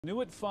New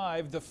at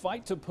 5, the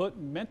fight to put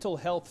mental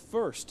health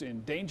first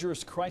in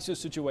dangerous crisis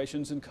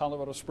situations in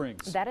Colorado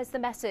Springs. That is the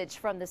message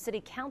from the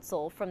City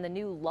Council from the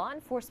new Law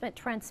Enforcement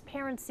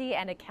Transparency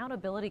and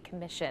Accountability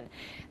Commission.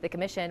 The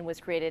commission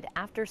was created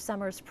after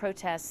summer's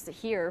protests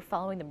here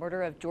following the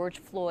murder of George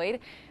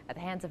Floyd at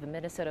the hands of a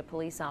Minnesota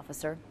police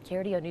officer.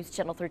 KRDO News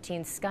Channel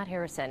 13's Scott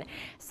Harrison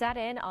sat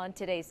in on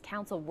today's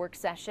council work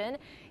session.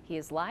 He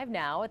is live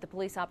now at the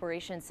Police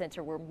Operations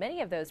Center where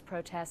many of those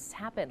protests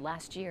happened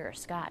last year.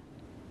 Scott.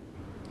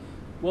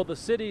 Well, the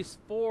city's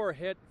four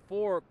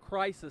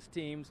crisis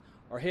teams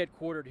are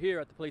headquartered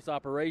here at the Police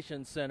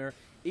Operations Center.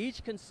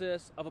 Each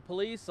consists of a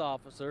police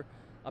officer,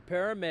 a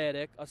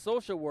paramedic, a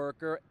social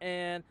worker,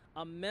 and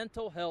a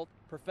mental health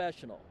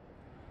professional.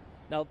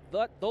 Now,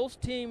 those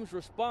teams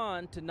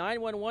respond to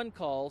 911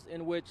 calls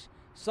in which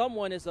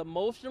someone is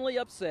emotionally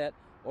upset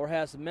or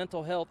has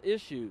mental health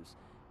issues.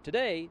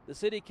 Today, the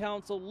City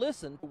Council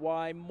listened to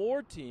why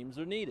more teams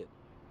are needed.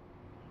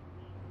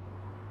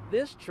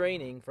 This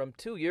training from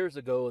 2 years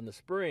ago in the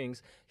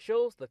Springs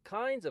shows the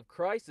kinds of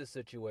crisis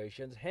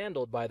situations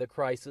handled by the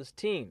crisis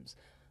teams.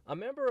 A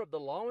member of the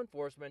Law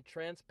Enforcement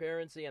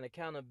Transparency and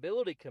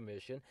Accountability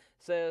Commission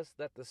says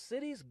that the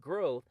city's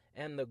growth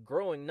and the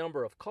growing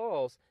number of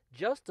calls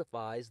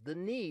justifies the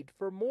need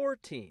for more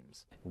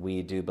teams.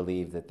 We do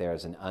believe that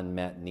there's an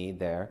unmet need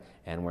there,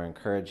 and we're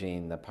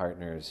encouraging the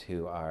partners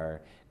who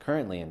are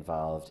currently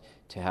involved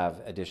to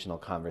have additional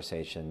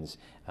conversations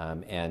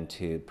and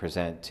to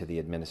present to the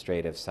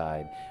administrative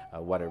side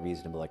what a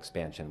reasonable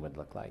expansion would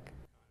look like.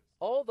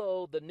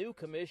 Although the new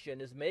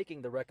commission is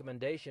making the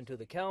recommendation to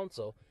the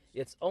council,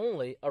 it's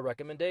only a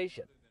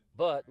recommendation,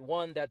 but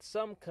one that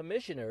some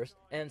commissioners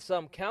and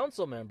some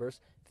council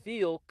members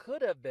feel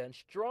could have been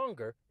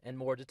stronger and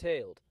more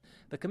detailed.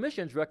 The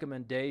commission's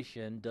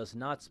recommendation does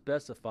not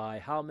specify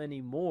how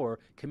many more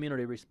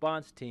community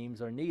response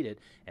teams are needed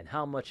and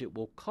how much it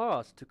will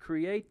cost to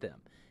create them,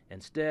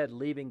 instead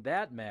leaving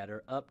that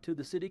matter up to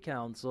the city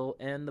council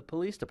and the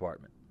police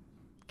department.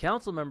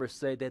 Council members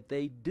say that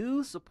they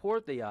do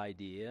support the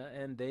idea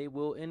and they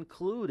will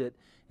include it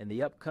in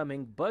the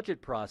upcoming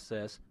budget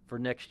process for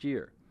next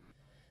year.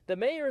 The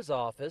mayor's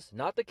office,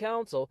 not the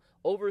council,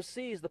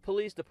 oversees the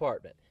police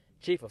department.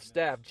 Chief of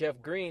Staff Jeff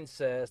Green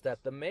says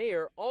that the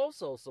mayor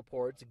also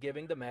supports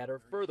giving the matter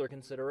further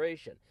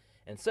consideration.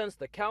 And since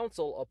the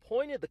council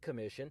appointed the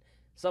commission,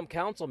 some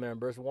council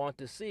members want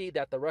to see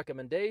that the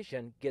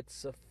recommendation gets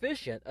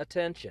sufficient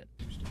attention.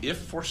 If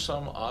for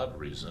some odd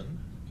reason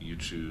you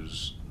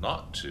choose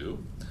not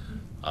to,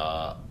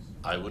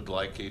 I would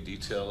like a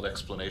detailed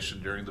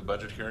explanation during the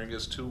budget hearing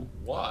as to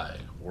why,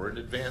 or in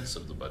advance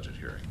of the budget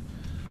hearing.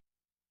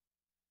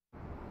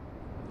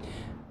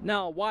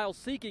 Now, while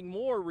seeking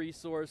more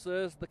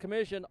resources, the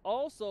commission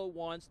also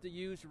wants to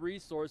use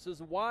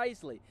resources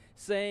wisely,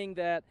 saying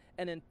that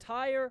an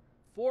entire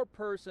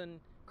four-person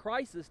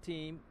crisis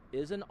team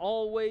isn't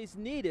always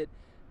needed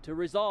to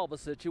resolve a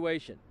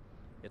situation.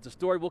 It's a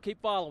story we'll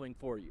keep following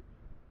for you.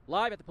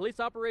 Live at the Police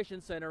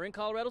Operations Center in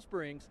Colorado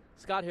Springs,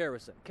 Scott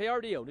Harrison,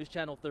 KRDO News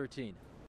Channel 13.